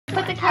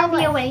the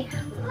candy away.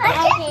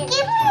 Just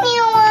give me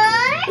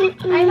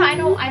one. I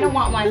don't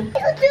want one. You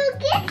do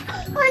get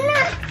or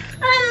not?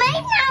 I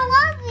might not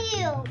love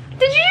you.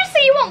 Did you just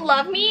say you won't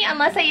love me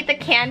unless I eat the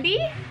candy?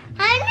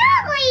 I'm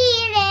not gonna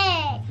eat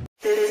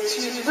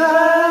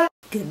it.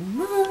 Good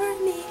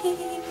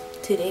morning.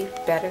 Today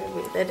better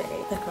be the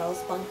day the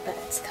girls' bunk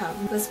beds come.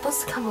 It was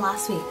supposed to come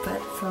last week,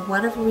 but for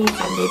whatever reason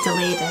they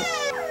delayed it.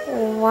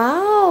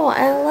 Wow,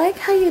 I like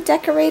how you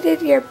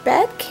decorated your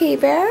bed,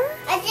 K-Bear.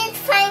 I just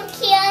found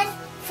Kia's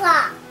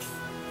box.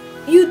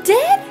 You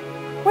did?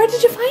 Where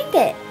did you find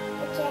it?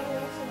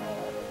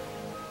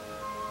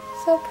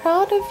 So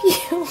proud of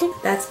you.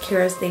 That's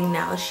Kira's thing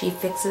now. She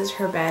fixes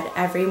her bed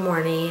every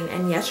morning,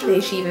 and yesterday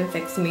she even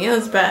fixed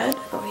Mia's bed.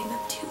 Going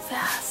up too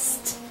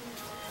fast.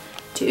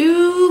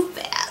 Too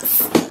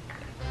fast.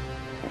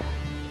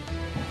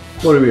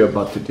 What are we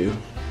about to do?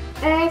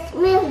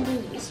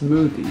 Smoothie.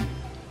 Smoothie.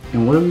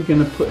 And what are we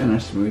gonna put in our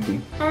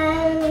smoothie?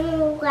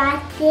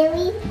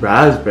 Raspberry.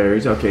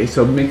 Raspberries. Okay,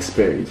 so mixed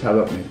berries. How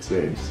about mixed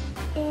berries?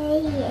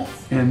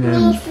 Yes. And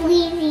then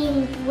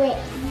Freezing with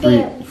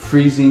berries.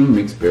 freezing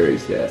mixed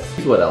berries. Yes.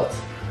 What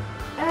else?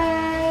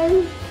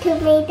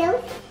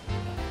 Tomatoes.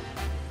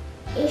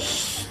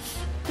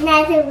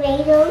 Not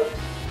tomatoes.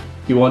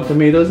 You want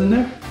tomatoes in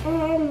there?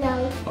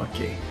 No.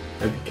 Okay,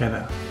 that'd be kind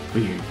of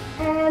weird.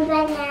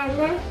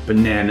 Banana.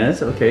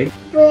 Bananas. Okay.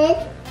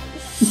 With.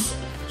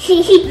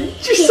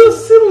 You're so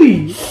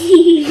silly.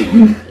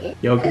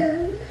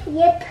 Yogurt.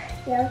 Yep.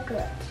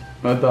 Yogurt.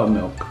 What about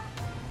milk?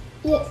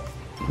 Yes.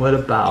 What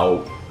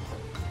about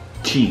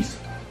cheese?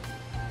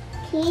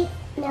 Cheese.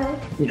 No.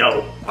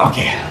 No.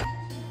 Okay.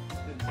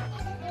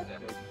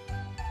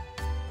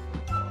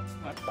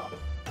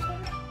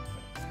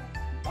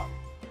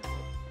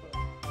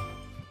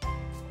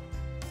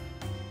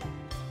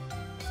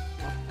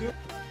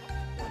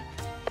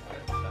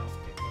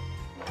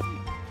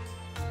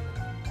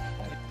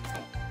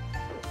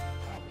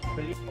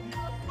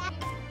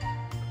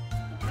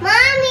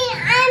 Mommy,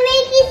 I'm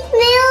making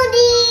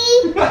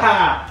smoothie.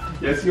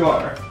 Yes, you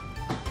are.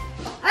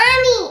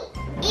 Mommy,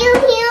 you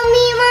hear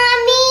me,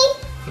 Mommy?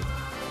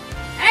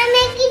 I'm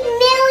making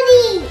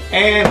smoothie.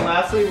 And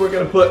lastly, we're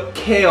gonna put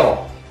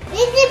kale.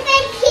 This is a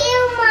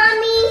kale,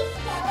 Mommy.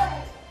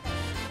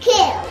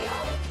 Kale.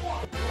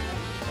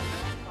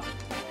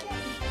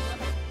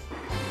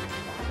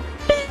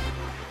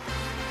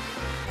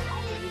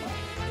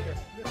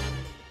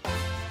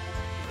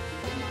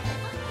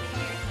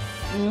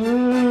 This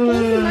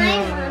is my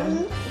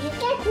Mommy. You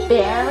can see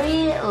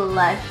Very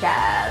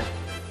luscious.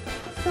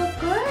 So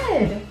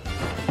good.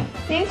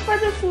 Thanks for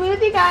the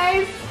smoothie,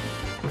 guys.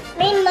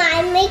 May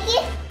Mom make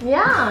it?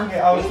 Yeah.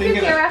 Okay, I was Thank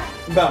you, thinking Kira.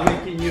 about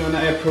making you and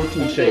I a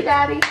protein Thank shake. you,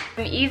 Daddy.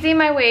 I'm easing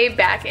my way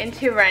back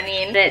into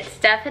running. It's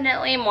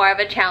definitely more of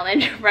a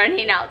challenge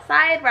running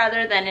outside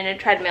rather than in a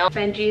treadmill.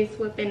 Benji's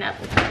whipping up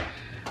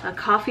a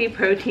coffee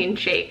protein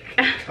shake.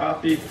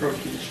 Coffee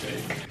protein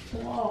shake.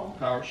 Whoa.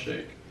 Power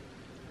shake.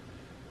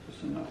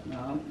 Just enough.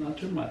 No, not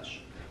too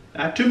much.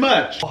 Not too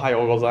much.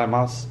 Ohayou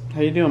gozaimasu.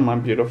 How you doing, my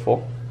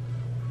beautiful?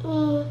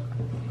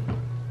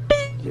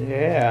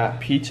 Yeah.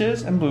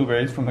 Peaches and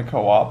blueberries from the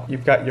co-op.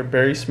 You've got your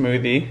berry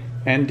smoothie.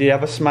 And do you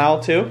have a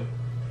smile too?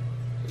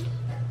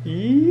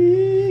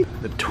 Yee.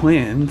 The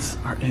twins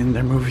are in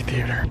their movie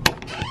theater.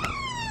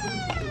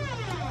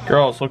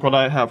 Girls, look what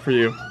I have for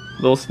you.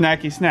 A little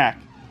snacky snack.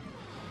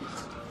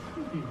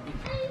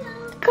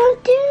 Come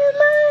to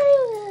my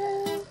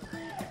world.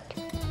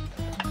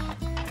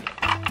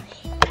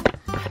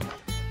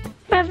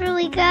 Whatever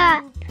we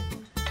got.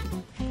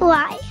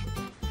 Why?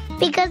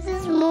 Because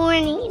it's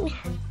morning.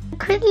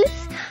 Christmas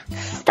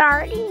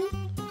starting.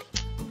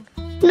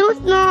 No,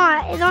 it's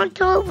not. It's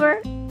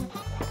October.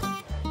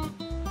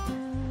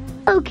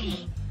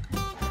 Okay.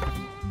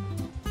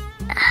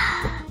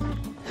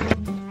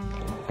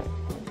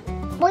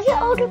 Look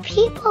at all the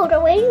people. They're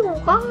waiting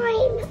in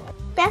line.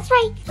 That's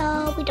right.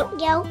 So we don't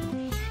yell.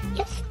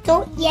 Yes,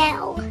 don't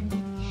yell.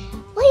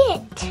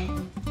 Wait.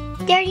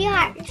 There you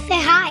are. Say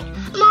hi.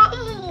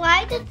 Mom,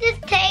 why does this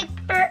take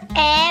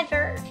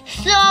forever?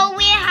 So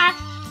we have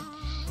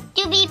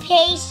to be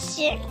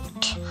patient.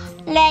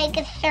 Like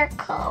a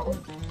circle.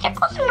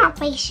 Circles are not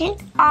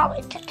patient all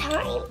the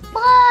time.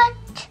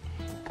 But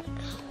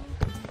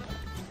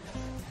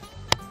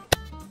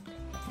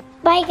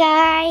bye,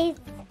 guys.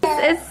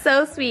 This is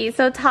so sweet.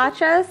 So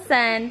Tasha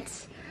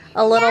sent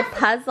a little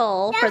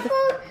puzzle for the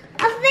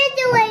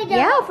refrigerator.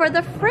 Yeah, for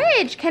the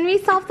fridge. Can we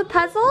solve the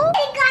puzzle?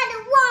 They got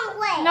it wrong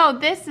way. No,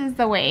 this is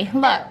the way.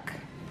 Look.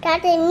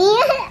 Got it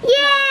near.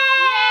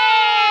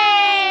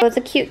 Yay! It was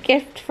a cute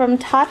gift from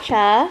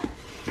Tasha.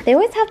 They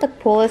always have the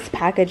coolest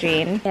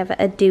packaging. They have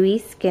a dewy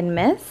skin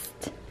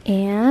mist.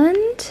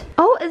 And,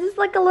 oh, is this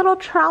like a little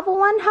travel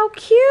one? How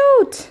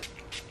cute.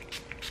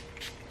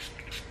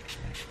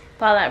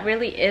 Wow, that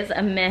really is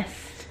a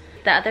mist.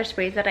 The other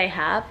sprays that I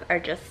have are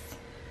just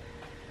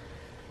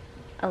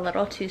a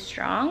little too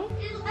strong.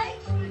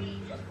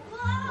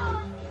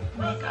 Oh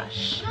my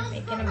gosh,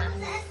 making a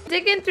mess.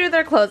 Digging through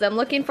their clothes, I'm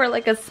looking for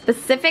like a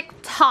specific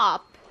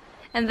top,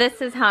 and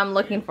this is how I'm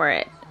looking for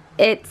it.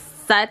 It's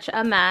such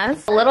a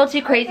mess. A little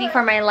too crazy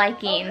for my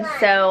liking,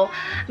 so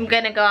I'm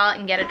gonna go out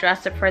and get a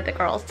dresser for the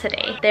girls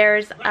today.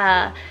 There's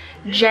a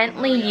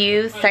gently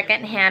used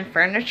secondhand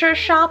furniture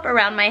shop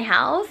around my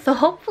house, so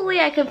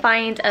hopefully I can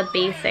find a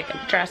basic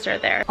dresser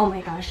there. Oh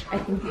my gosh, I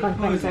think the bunk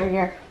beds are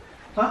here.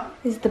 Huh?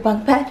 Is the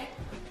bunk bed?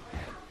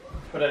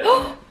 Put it.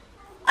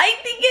 I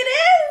think it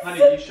is!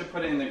 Honey, you should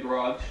put it in the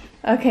garage.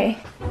 Okay.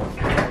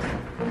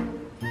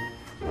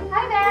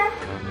 Hi there.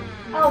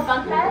 Oh,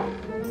 bunk bed?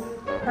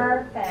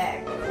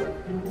 Perfect. Wait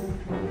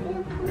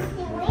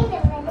a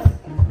minute.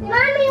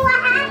 Mommy, what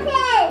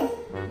happened?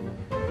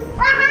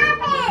 What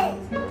happened?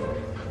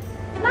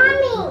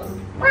 Mommy,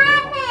 what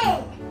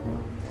happened?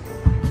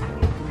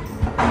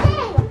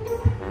 Hey,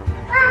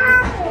 what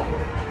happened?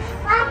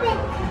 What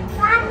happened?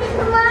 What happened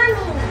to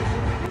Mommy?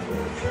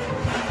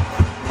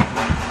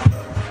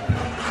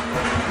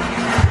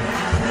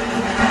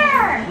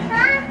 Here,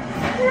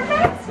 huh? Your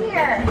bed's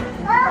here.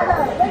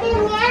 Oh, what did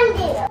man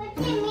do? What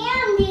did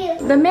man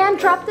do? The man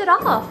dropped it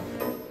off.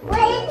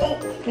 What is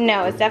it?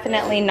 No, it's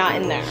definitely not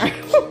in there.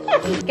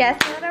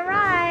 Guess what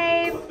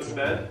arrived? This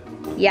bed?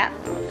 Yep.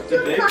 Is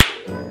it big?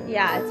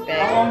 Yeah, it's big.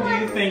 How long do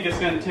you think it's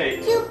gonna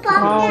take?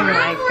 Oh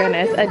my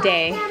goodness, a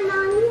day.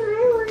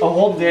 A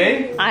whole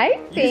day? I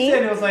You said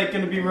think. it was like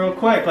gonna be real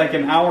quick, like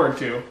an hour or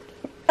two.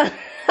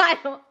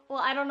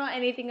 I don't know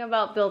anything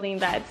about building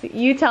beds.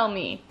 You tell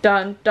me.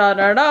 Dun dun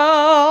dun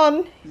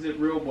dun. Is it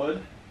real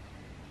wood?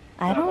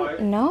 I That don't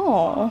white?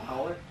 know.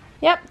 Color?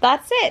 Yep,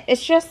 that's it.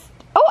 It's just.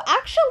 Oh,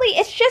 actually,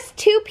 it's just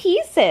 2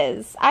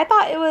 pieces. I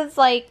thought it was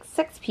like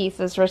 6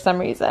 pieces for some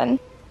reason.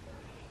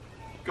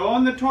 Go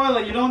in the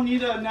toilet. You don't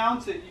need to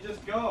announce it. You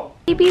just go.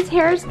 Baby's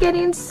hair is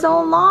getting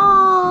so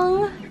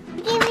long.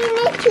 Giving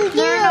it to you.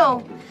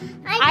 No.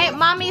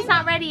 Mommy's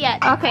not ready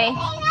yet. Okay.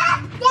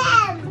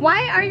 Them.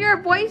 Why are your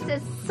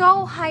voices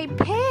so high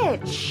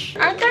pitched?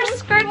 Aren't their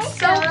skirts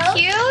so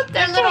cute?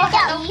 They're little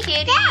Hello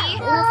Kitty.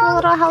 That's a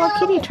little Hello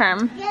Kitty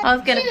term. I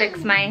was gonna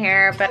fix my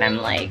hair, but I'm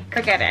like,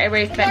 forget it. I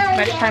already spent too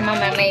much time on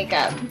my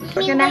makeup.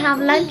 We're gonna have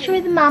lunch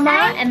with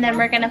Mama, and then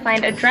we're gonna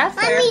find a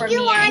dresser for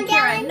me and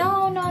Kira. No.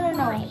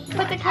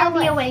 Put the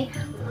candy away.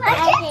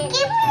 Just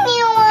give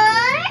me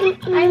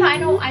one. I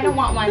don't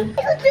want one. You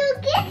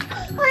get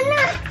or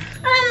not?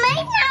 I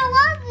might not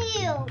love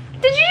you.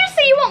 Did you just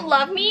say you won't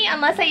love me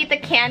unless I eat the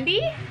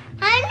candy?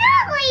 I'm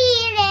not gonna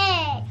eat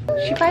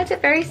it. She finds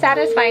it very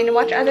satisfying to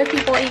watch other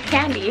people eat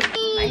candy.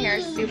 My hair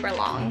is super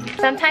long.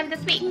 Sometime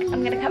this week,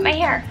 I'm gonna cut my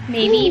hair.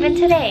 Maybe even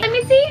today. Let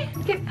me see.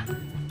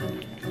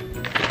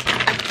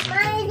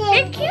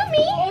 Excuse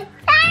me.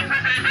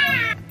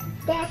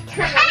 That's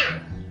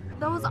time.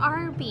 Those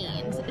are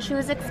beans. She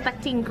was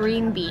expecting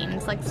green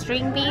beans, like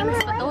string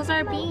beans, but those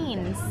are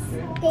beans.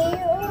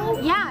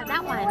 Yeah,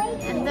 that one.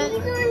 And then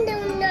it's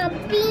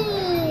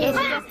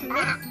just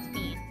mixed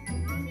beans.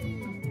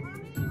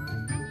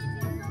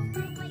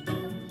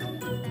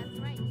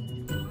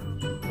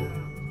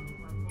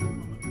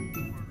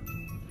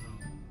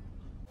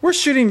 We're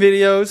shooting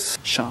videos.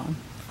 Sean,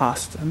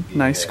 Austin,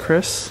 nice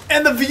Chris.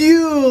 And the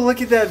view! Look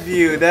at that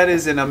view. That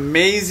is an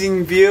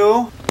amazing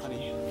view.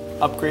 Honey,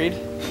 upgrade?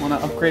 Wanna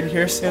upgrade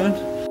here soon?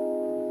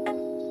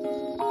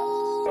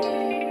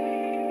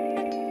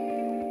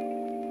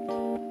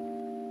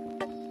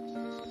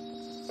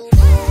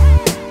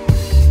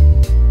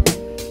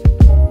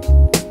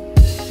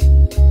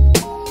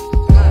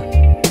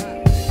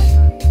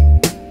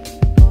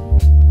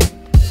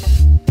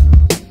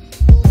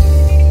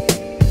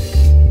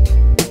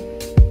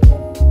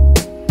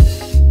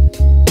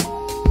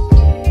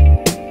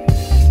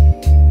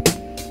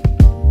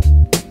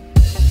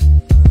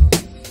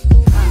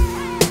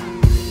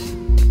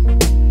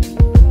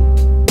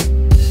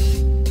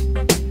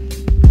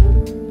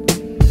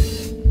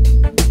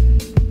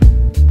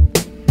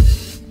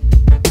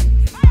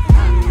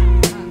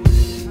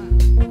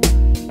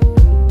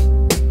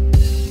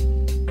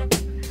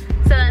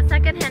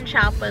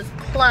 shop was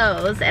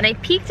closed and I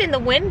peeked in the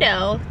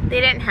window.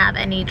 They didn't have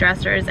any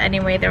dressers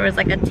anyway. There was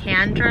like a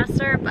tan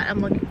dresser, but I'm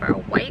looking for a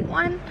white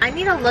one. I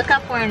need to look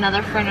up where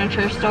another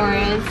furniture store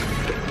is.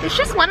 It's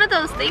just one of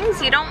those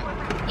things you don't,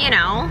 you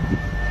know,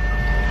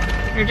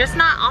 you're just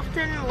not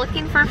often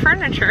looking for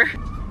furniture.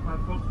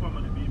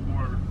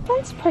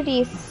 That's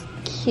pretty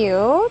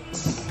cute.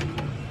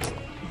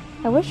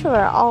 I wish it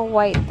were all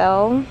white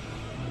though.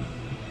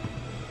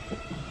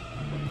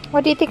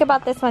 What do you think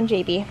about this one,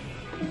 JB?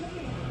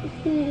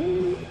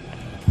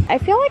 I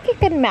feel like it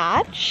could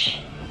match.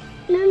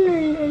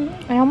 No.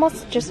 I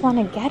almost just want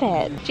to get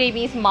it.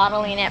 JB's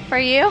modeling it for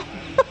you.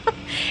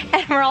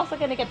 And we're also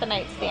going to get the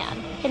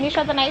nightstand. Can you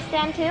show the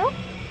nightstand too?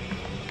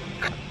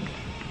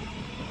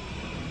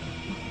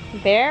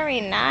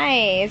 Very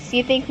nice.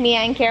 You think Mia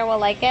and Kara will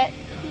like it?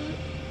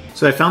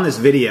 So I found this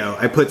video.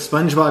 I put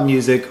SpongeBob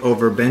music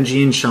over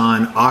Benji and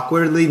Sean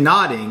awkwardly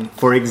nodding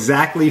for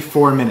exactly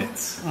 4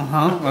 minutes.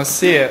 Let's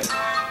see it.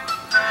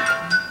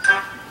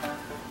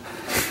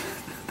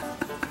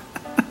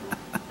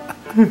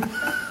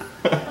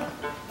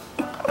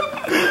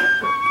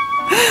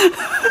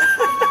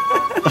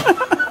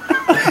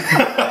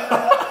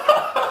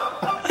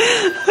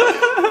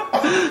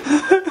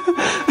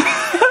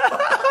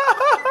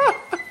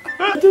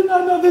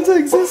 know this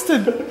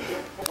existed.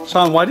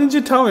 Sean, why didn't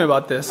you tell me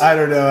about this? I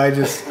don't know.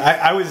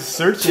 I was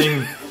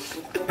searching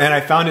and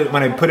I found it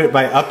when I put it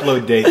by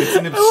upload date. It's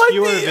an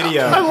obscure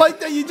video. I like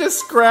that you just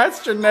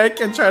scratched your neck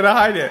and tried to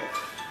hide it.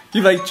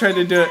 You like tried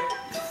to do it.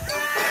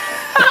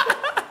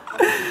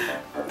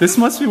 This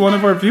must be one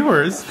of our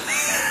viewers.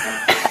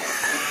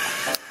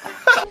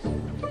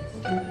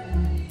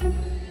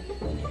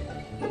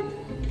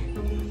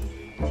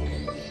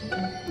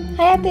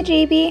 Hi at the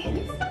JB.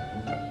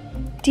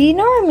 Do you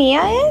know where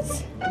Mia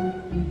is?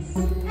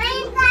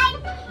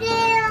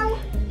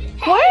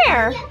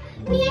 Where?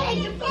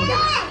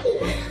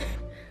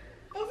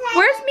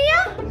 Where's Mia?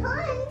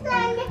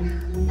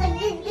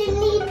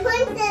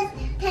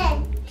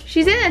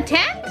 She's in a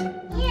tent?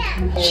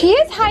 Yeah. She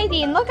is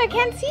hiding. Look, I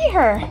can't see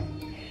her.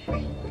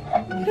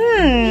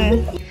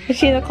 Is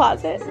she in the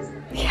closet?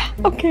 Yeah.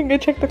 Okay, I'm gonna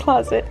check the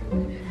closet.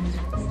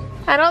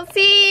 I don't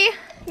see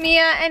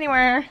Mia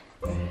anywhere.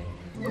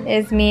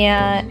 Is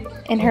Mia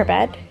in her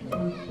bed?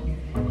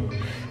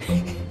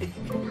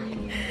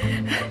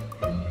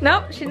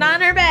 Nope, she's not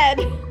in her bed.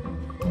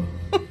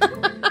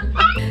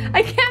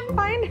 I can't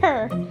find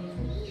her.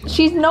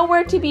 She's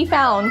nowhere to be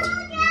found.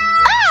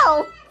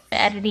 Ow!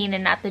 Editing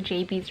and not the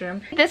JB's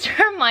room. This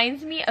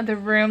reminds me of the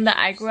room that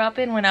I grew up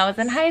in when I was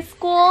in high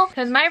school.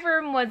 Because my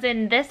room was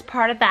in this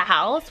part of the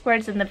house where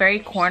it's in the very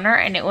corner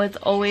and it was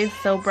always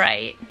so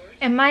bright.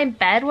 And my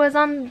bed was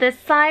on this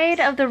side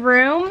of the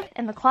room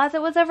and the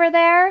closet was over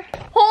there.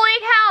 Holy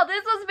cow,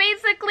 this was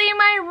basically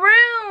my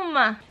room.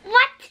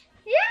 What?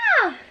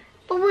 Yeah.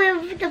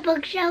 With the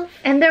bookshelf.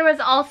 And there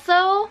was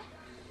also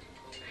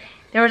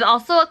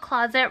a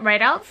closet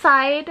right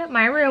outside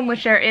my room,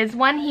 which there is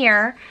one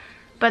here,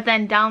 but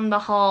then down the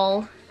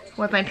hall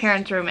was my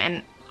parents' room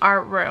and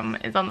our room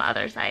is on the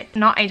other side.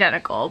 Not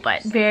identical,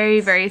 but very,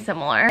 very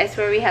similar. I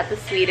swear we have the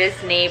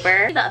sweetest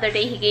neighbor. The other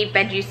day he gave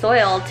Benji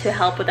soil to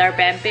help with our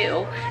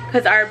bamboo.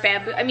 Because our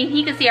bamboo, I mean,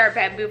 he could see our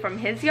bamboo from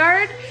his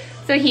yard.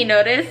 So he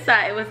noticed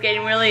that it was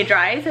getting really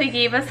dry. So he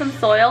gave us some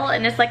soil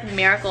and it's like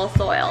miracle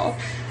soil.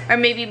 Or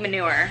maybe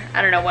manure.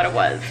 I don't know what it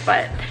was,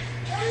 but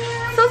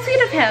so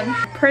sweet of him.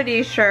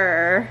 Pretty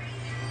sure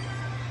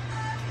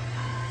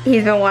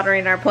he's been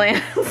watering our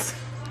plants.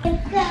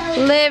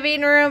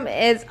 Living room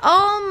is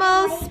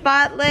almost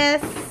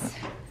spotless.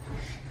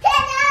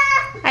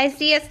 I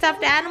see a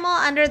stuffed animal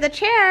under the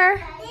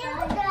chair.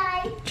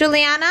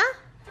 Juliana,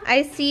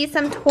 I see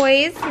some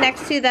toys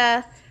next to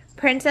the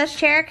princess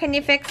chair. Can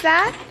you fix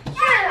that?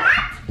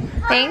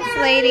 Thanks,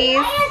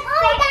 ladies.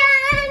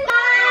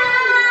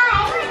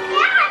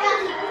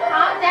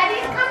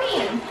 Daddy's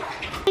coming.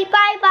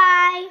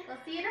 Bye-bye. We'll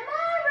see you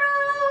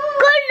tomorrow.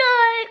 Good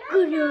night.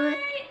 Good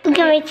night. Look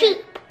at my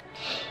teeth.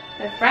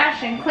 They're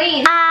fresh and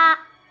clean.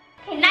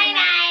 Night-night.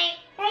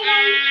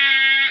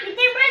 Night-night. You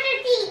can brush your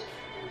teeth.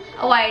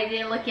 Oh, why?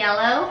 Did it look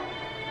yellow?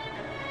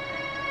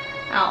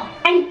 Oh.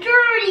 I'm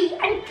dirty.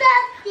 I'm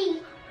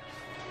dusty.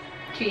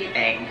 Gee,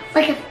 thanks.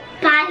 Like a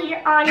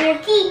spider on your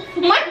teeth.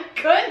 My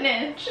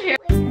goodness.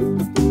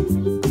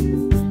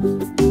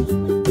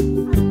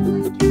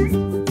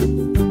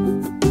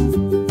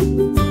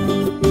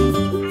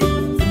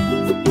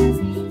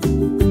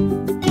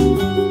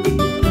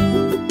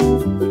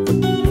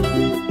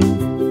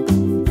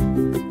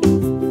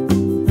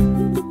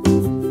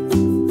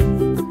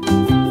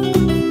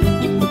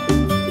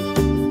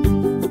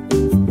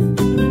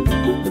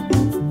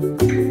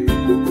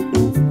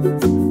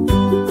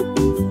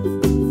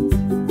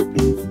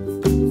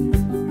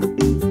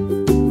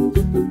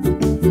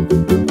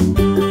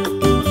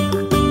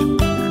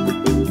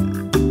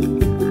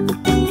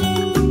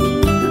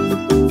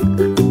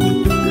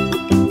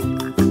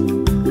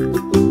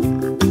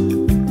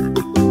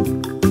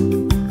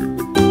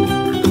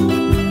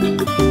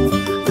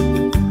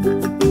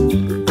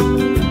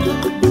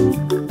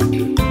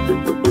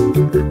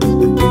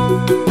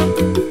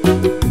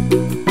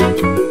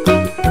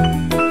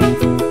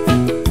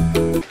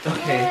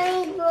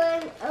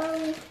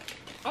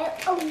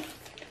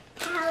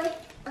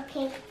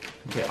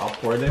 Okay, I'll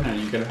pour it in, or are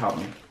you gonna help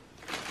me?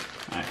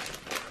 Alright.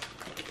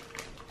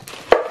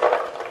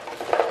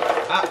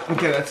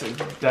 Okay,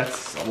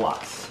 that's a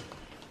lot.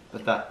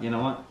 But that, you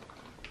know what?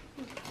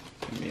 It's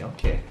gonna be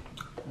okay.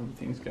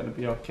 Everything's gonna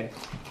be okay.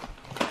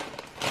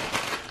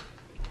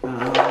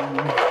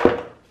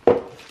 I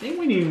think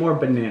we need more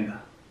banana.